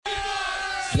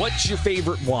What's your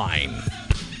favorite wine?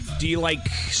 Do you like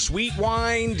sweet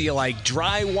wine? Do you like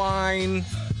dry wine?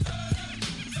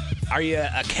 Are you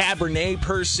a Cabernet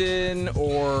person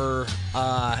or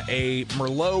a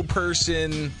Merlot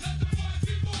person?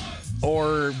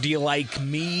 Or do you like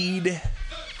mead,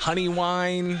 honey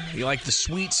wine? You like the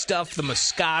sweet stuff, the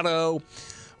Moscato?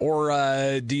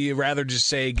 Or do you rather just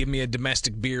say, give me a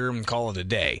domestic beer and call it a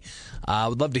day? I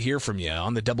would love to hear from you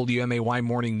on the WMAY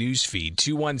Morning News feed.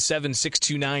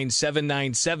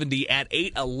 217-629-7970 at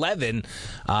 811,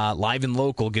 live and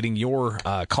local, getting your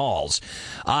calls.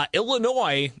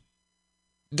 Illinois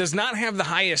does not have the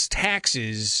highest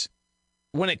taxes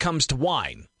when it comes to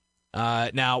wine.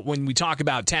 Now, when we talk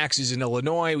about taxes in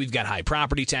Illinois, we've got high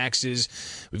property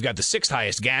taxes. We've got the 6th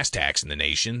highest gas tax in the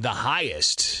nation, the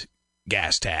highest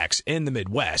gas tax in the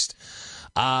Midwest.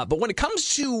 But when it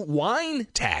comes to wine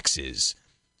taxes,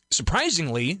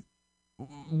 surprisingly,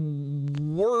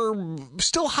 we're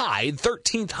still high,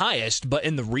 13th highest, but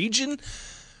in the region,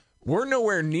 we're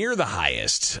nowhere near the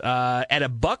highest. At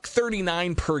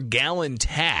 $1.39 per gallon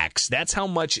tax, that's how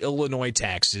much Illinois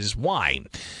taxes wine.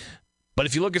 But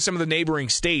if you look at some of the neighboring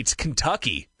states,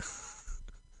 Kentucky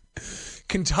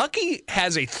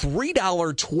has a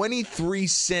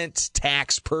 $3.23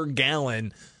 tax per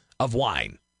gallon of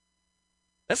wine.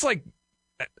 That's like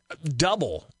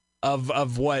double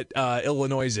of what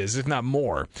Illinois is, if not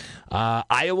more.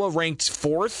 Iowa ranked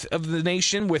 4th of the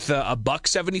nation with a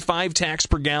 $1.75 tax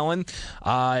per gallon.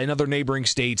 And other neighboring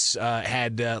states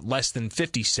had less than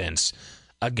 50 cents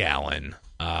a gallon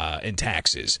in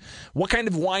taxes. What kind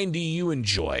of wine do you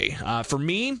enjoy? For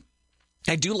me,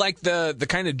 I do like the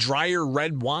kind of drier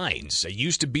red wines. I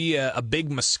used to be a big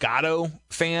Moscato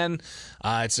fan.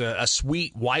 It's a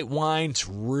sweet white wine. It's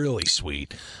really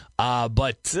sweet.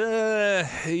 But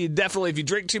definitely, if you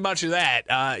drink too much of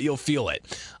that, you'll feel it.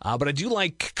 But I do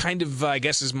like kind of, I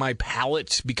guess, as my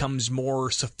palate becomes more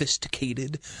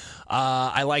sophisticated,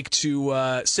 I like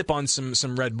to sip on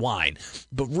some red wine.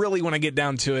 But really, when I get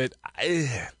down to it,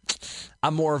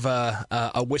 I'm more of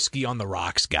a whiskey on the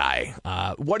rocks guy.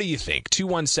 What do you think?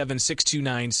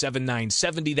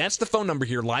 217-629-7970. That's the phone number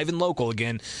here, live and local.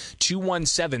 Again,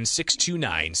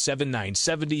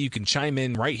 217-629-7970. You can chime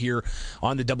in right here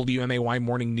on the WMAY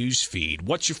Morning News feed.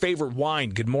 What's your favorite wine?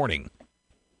 Good morning.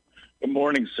 Good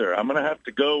morning, sir. I'm going to have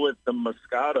to go with the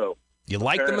Moscato. You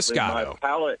like Apparently, the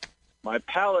Moscato? My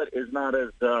palate is not as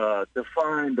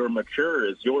defined or mature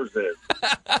as yours is.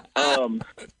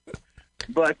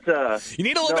 But you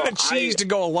need a little bit of cheese to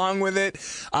go along with it.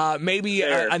 Maybe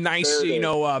a nice,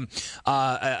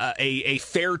 a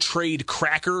fair trade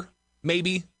cracker,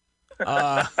 maybe.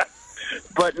 But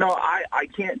no, I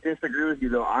can't disagree with you,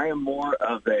 though. I am more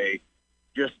of a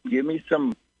just give me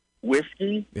some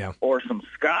whiskey or some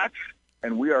scotch,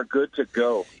 and we are good to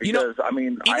go. Because,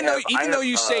 even though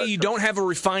you say you don't have a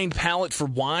refined palate for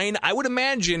wine, I would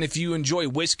imagine if you enjoy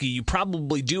whiskey, you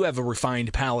probably do have a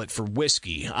refined palate for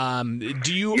whiskey.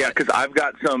 Do you? Yeah, because I've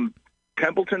got some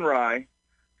Templeton Rye,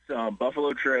 some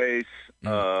Buffalo Trace,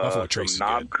 some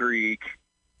Knob Creek.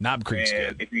 Knob Creek's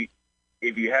good.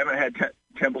 If you haven't had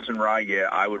Templeton Rye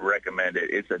yet, I would recommend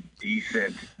it. It's a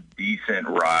decent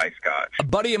rye scotch. A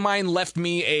buddy of mine left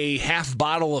me a half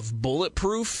bottle of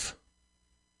Bulletproof.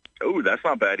 Oh, that's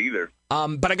not bad either.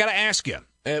 But I got to ask you,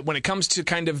 when it comes to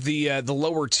kind of the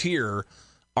lower tier,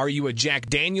 are you a Jack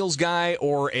Daniels guy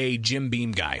or a Jim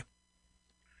Beam guy?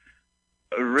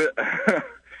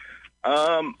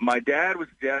 My dad was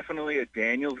definitely a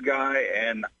Daniels guy,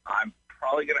 and I'm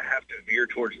probably going to have to veer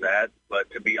towards that. But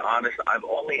to be honest, I've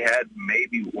only had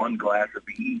maybe one glass of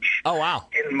each. Oh, wow.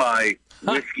 In my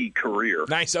whiskey career.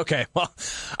 Nice. Okay. Well,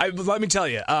 let me tell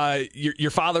you,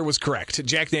 your father was correct.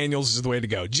 Jack Daniels is the way to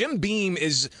go. Jim Beam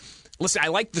is... Listen, I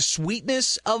like the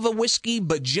sweetness of a whiskey,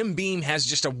 but Jim Beam has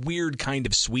just a weird kind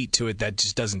of sweet to it that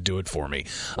just doesn't do it for me.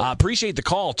 Appreciate the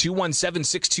call,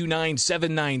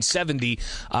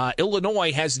 217-629-7970.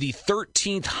 Illinois has the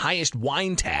 13th highest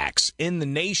wine tax in the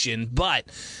nation, but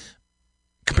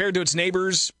compared to its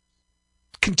neighbors,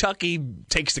 Kentucky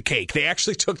takes the cake. They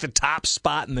actually took the top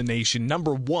spot in the nation,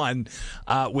 number one,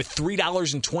 with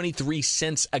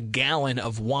 $3.23 a gallon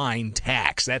of wine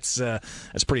tax. That's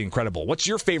pretty incredible. What's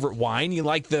your favorite wine? You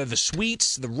like the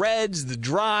sweets, the reds, the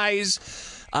dries,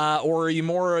 or are you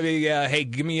more of a hey,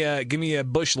 give me a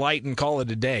Busch Light and call it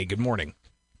a day? Good morning.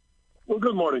 Well,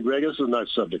 good morning, Greg. This is a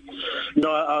nice subject. I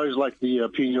always like the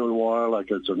Pinot Noir, like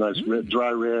it's a nice red,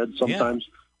 dry red sometimes,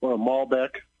 or a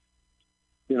Malbec.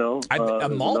 A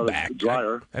Malbec.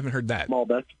 Drier. I haven't heard that.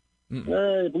 Malbec.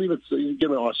 I believe it's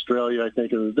given Australia. I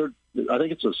think it's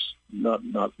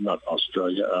not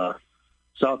Australia.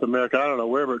 South America. I don't know,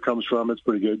 wherever it comes from, it's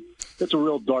pretty good. It's a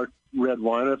real dark red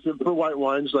wine. For white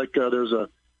wines, like there's a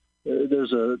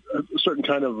certain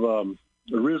kind of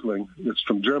Riesling. It's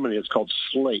from Germany. It's called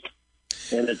Slate.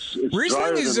 And it's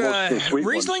Riesling is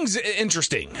Riesling's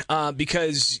interesting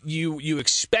because you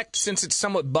expect, since it's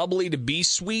somewhat bubbly, to be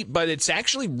sweet, but it's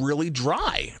actually really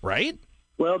dry, right?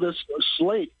 Well, this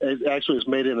slate actually is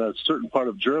made in a certain part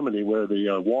of Germany where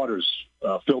the water's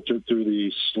filtered through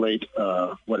the slate,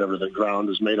 whatever the ground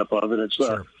is made up of, and it's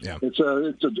a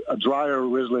drier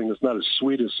Riesling. It's not as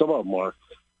sweet as some of them are.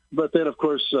 But then, of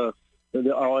course, I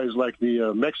always like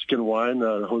the Mexican wine,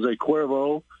 Jose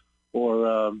Cuervo,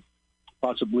 or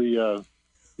possibly,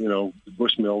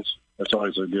 Bushmills. That's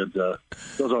always a good.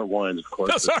 Those aren't wines, of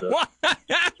course. And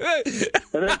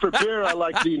then for beer, I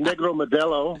like the Negro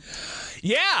Modelo.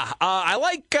 Yeah, I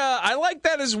like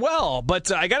that as well.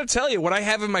 But I got to tell you, what I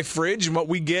have in my fridge and what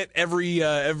we get every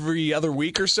other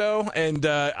week or so, and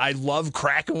I love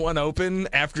cracking one open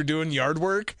after doing yard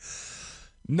work.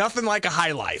 Nothing like a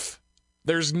High Life.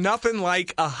 There's nothing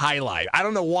like a High Life. I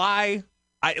don't know why.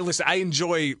 I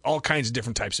enjoy all kinds of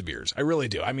different types of beers. I really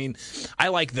do. I mean, I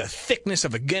like the thickness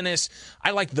of a Guinness.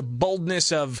 I like the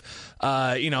boldness of,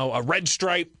 a Red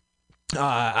Stripe.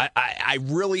 I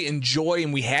really enjoy,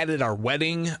 and we had at our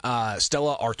wedding,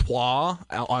 Stella Artois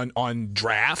on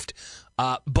draft.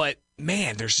 But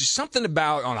man, there's just something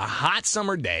about on a hot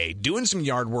summer day doing some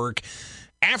yard work,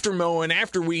 after mowing,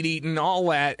 after weed eating, all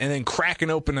that, and then cracking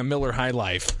open a Miller High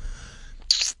Life.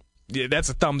 Yeah, that's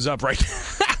a thumbs up right there.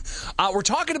 We're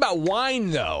talking about wine,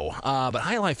 though, but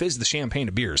High Life is the champagne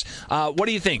of beers. What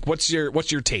do you think? What's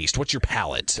your taste? What's your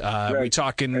palate? We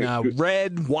talking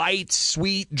red, white,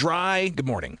 sweet, dry? Good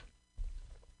morning.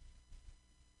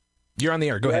 You're on the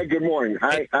air. Go ahead. Good morning.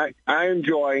 I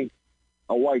enjoy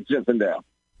a white Zinfandel.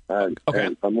 Okay.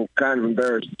 And I'm kind of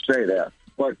embarrassed to say that,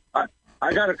 but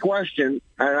I got a question,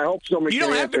 and I hope somebody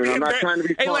can answer it. I'm not trying to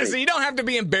be funny. Hey, listen, you don't have to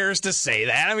be embarrassed to say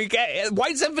that. I mean,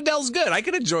 white Zinfandel's good. I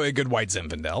can enjoy a good white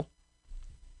Zinfandel.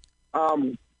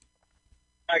 My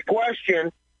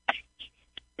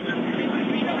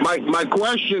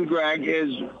question, Greg,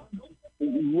 is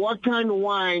what kind of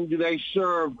wine do they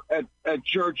serve at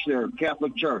church there,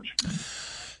 Catholic Church?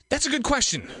 That's a good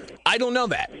question. I don't know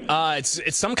that.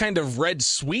 It's some kind of red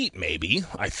sweet, maybe.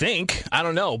 I think. I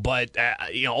don't know, but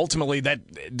ultimately,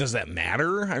 does that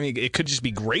matter? I mean, it could just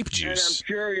be grape juice. And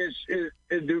I'm curious: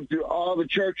 do all the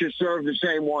churches serve the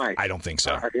same wine? I don't think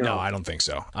so. No, I don't think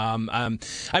so. I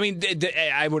mean,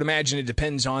 I would imagine it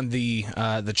depends on the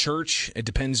church. It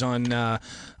depends on the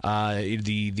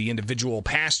individual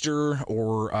pastor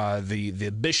or the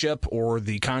bishop or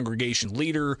the congregation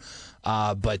leader.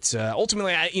 But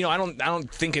ultimately, I don't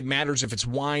think it matters if it's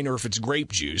wine or if it's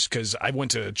grape juice, because I went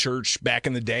to church back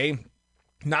in the day,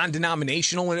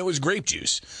 non-denominational, and it was grape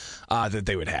juice that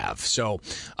they would have. So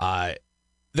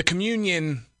the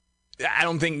communion, I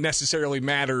don't think necessarily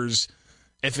matters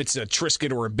if it's a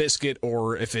Triscuit or a biscuit,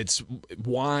 or if it's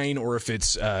wine, or if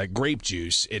it's grape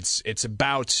juice. It's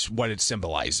about what it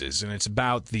symbolizes, and it's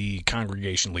about the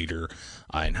congregation leader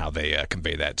and how they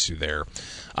convey that to their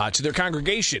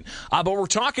congregation. But we're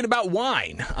talking about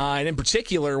wine, and in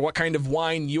particular, what kind of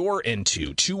wine you're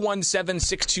into.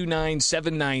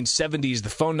 217-629-7970 is the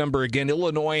phone number. Again,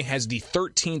 Illinois has the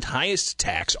 13th highest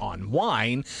tax on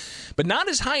wine, but not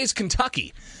as high as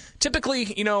Kentucky.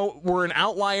 Typically, we're an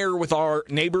outlier with our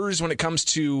neighbors when it comes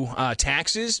to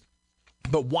taxes,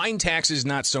 but wine taxes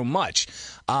not so much.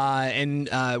 And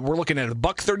we're looking at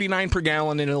 $1.39 per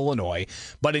gallon in Illinois,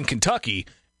 but in Kentucky,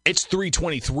 it's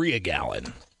 $3.23 a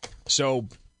gallon. So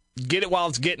get it while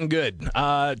it's getting good.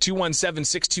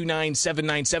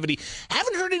 217-629-7970.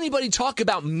 Haven't heard anybody talk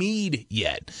about mead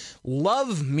yet.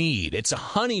 Love mead. It's a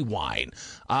honey wine.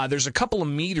 There's a couple of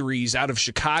meaderies out of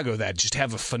Chicago that just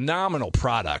have a phenomenal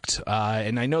product.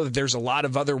 And I know that there's a lot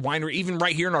of other winery, even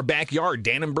right here in our backyard,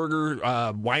 Dannenberger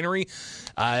Winery.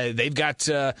 They've got,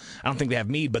 I don't think they have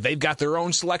mead, but they've got their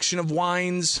own selection of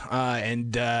wines.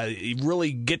 And you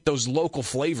really get those local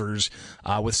flavors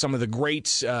with some of the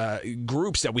great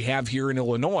groups that we have here in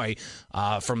Illinois,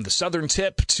 from the southern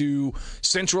tip to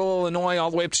central Illinois,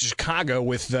 all the way up to Chicago,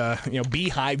 with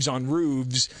beehives on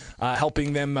roofs,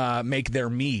 helping them make their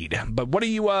mead. But what are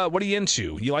you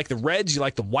into? You like the reds? You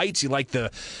like the whites? You like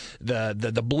the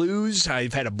blues?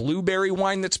 I've had a blueberry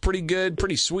wine that's pretty good,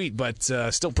 pretty sweet, but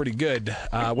still pretty good.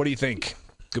 What do you think?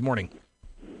 Good morning.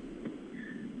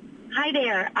 Hi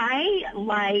there. I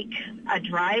like a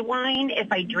dry wine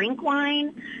if I drink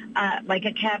wine, like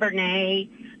a Cabernet.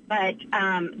 But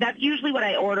that's usually what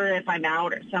I order if I'm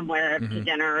out somewhere to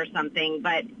dinner or something.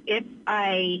 But if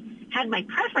I had my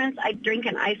preference, I'd drink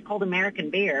an ice cold American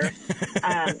beer.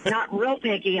 Not real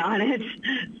picky on it.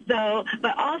 So,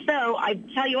 but also, I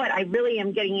tell you what, I really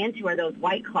am getting into are those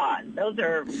White Claws. Those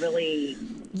are really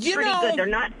pretty good. They're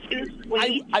not too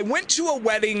sweet. I went to a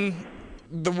wedding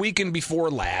the weekend before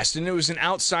last, and it was an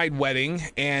outside wedding,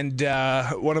 and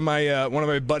one of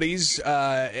my buddies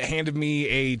handed me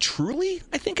a Truly,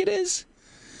 I think it is.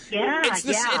 Yeah,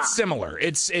 it's similar.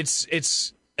 It's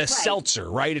a seltzer,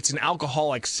 right? It's an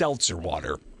alcoholic seltzer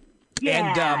water.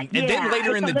 Yeah, and then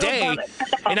later in the day,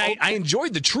 and I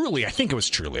enjoyed the Truly. I think it was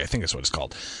Truly. I think that's what it's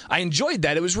called. I enjoyed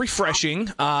that. It was refreshing.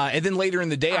 And then later in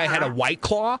the day, I had a White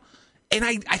Claw. And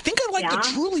I think I liked the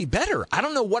Truly better. I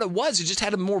don't know what it was. It just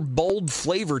had a more bold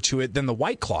flavor to it than the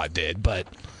White Claw did, but,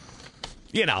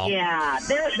 you know. Yeah,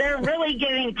 they're really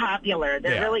getting popular.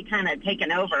 They're really kind of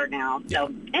taking over now. So,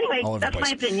 anyway, that's my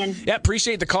opinion. Yeah,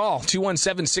 appreciate the call.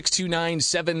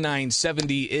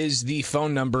 217-629-7970 is the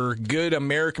phone number. Good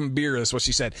American beer, that's what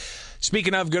she said.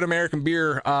 Speaking of good American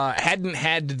beer, hadn't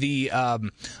had the,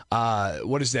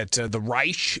 what is that, the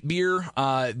Reich beer.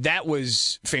 That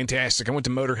was fantastic. I went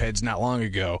to Motorhead's not long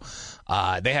ago.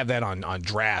 They have that on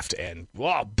draft, and,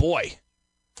 oh, boy,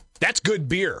 that's good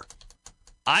beer.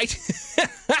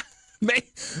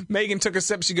 Megan took a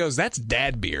sip. She goes, "That's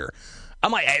dad beer."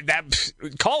 I'm like, hey,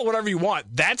 call it whatever you want.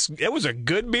 It was a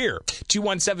good beer.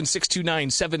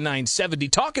 217-629-7970.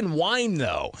 Talking wine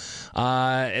though,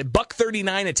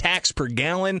 $1.39 a tax per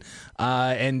gallon,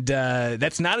 and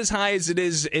that's not as high as it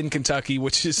is in Kentucky,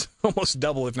 which is almost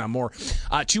double, if not more.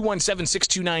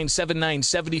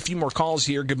 217-629-7970. A few more calls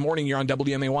here. Good morning. You're on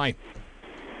WMAY.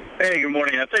 Hey, good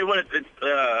morning. I'll tell you what,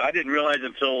 I didn't realize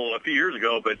until a few years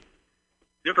ago, but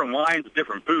different wines,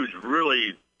 different foods,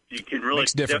 really, you can really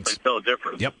definitely tell a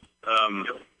difference. Yep. I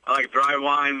like dry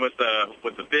wine with the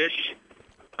fish,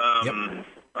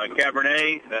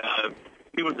 Cabernet.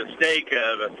 Even with the steak,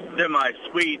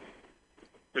 semi-sweet,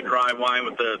 the dry wine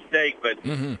with the steak. But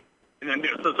so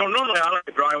normally I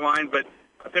like dry wine, but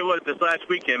I'll tell you what, this last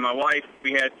weekend, my wife,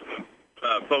 we had some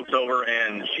folks over,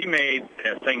 and she made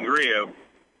sangria.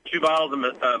 2 bottles of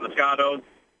Moscato,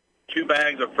 2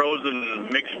 bags of frozen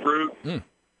mixed fruit,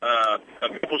 a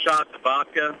couple shots of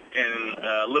vodka, and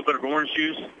a little bit of orange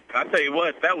juice. I tell you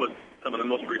what, that was some of the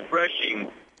most refreshing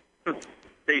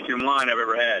tasting wine I've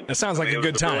ever had. That sounds like a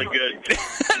good time. Really good.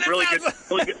 Really good.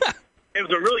 It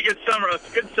was a really good summer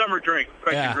drink,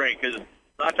 drink. Because a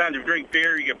lot of times if you drink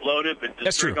beer, you get bloated, but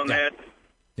just drink on that.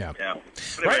 Yeah. Anyway,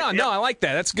 right on. No, I like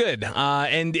that. That's good.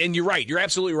 And you're right. You're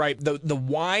absolutely right. The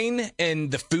wine and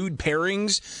the food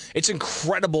pairings, it's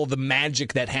incredible the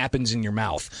magic that happens in your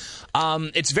mouth.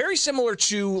 It's very similar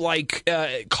to like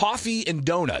coffee and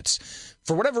donuts.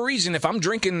 For whatever reason, if I'm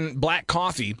drinking black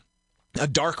coffee, a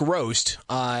dark roast,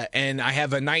 and I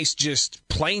have a nice just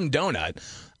plain donut,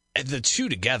 the two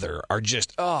together are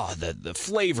just, the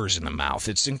flavors in the mouth.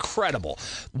 It's incredible.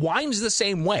 Wine's the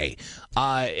same way.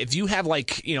 If you have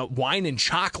wine and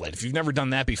chocolate, if you've never done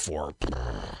that before,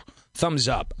 thumbs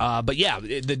up. But yeah,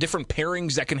 the different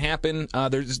pairings that can happen,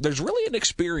 there's really an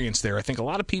experience there. I think a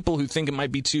lot of people who think it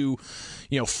might be too,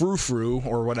 frou-frou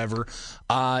or whatever,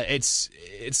 it's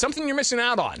something you're missing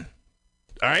out on.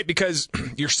 All right, because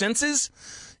your senses,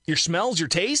 your smells, your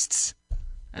tastes,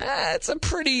 it's a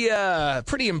pretty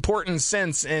important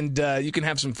sense, and you can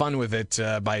have some fun with it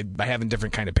by having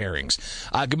different kind of pairings.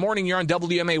 Good morning. You're on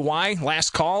WMAY. Last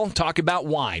call. Talk about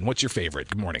wine. What's your favorite?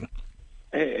 Good morning.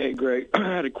 Hey, Greg. I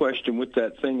had a question with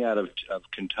that thing out of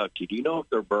Kentucky. Do you know if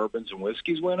their bourbons and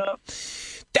whiskeys went up?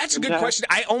 That's a good question.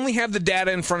 I only have the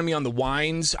data in front of me on the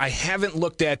wines. I haven't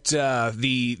looked at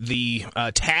the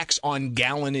tax on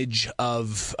gallonage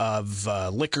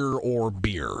of liquor or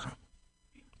beer.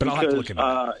 But I'll have to look at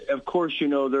that. Of course,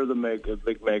 they're the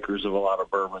big makers of a lot of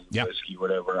bourbon, whiskey,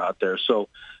 whatever out there. So,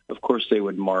 of course, they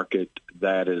would market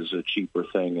that as a cheaper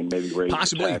thing and maybe raise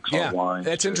the tax on wine.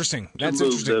 That's interesting. That's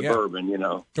move interesting. The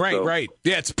bourbon, Right, so, right.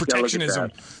 Yeah, it's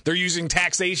protectionism. They're using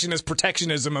taxation as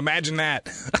protectionism. Imagine that.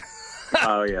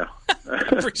 Oh, yeah.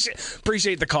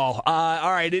 Appreciate the call.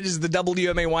 All right, it is the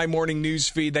WMAY Morning News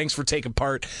Feed. Thanks for taking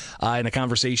part in a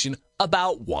conversation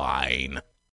about wine.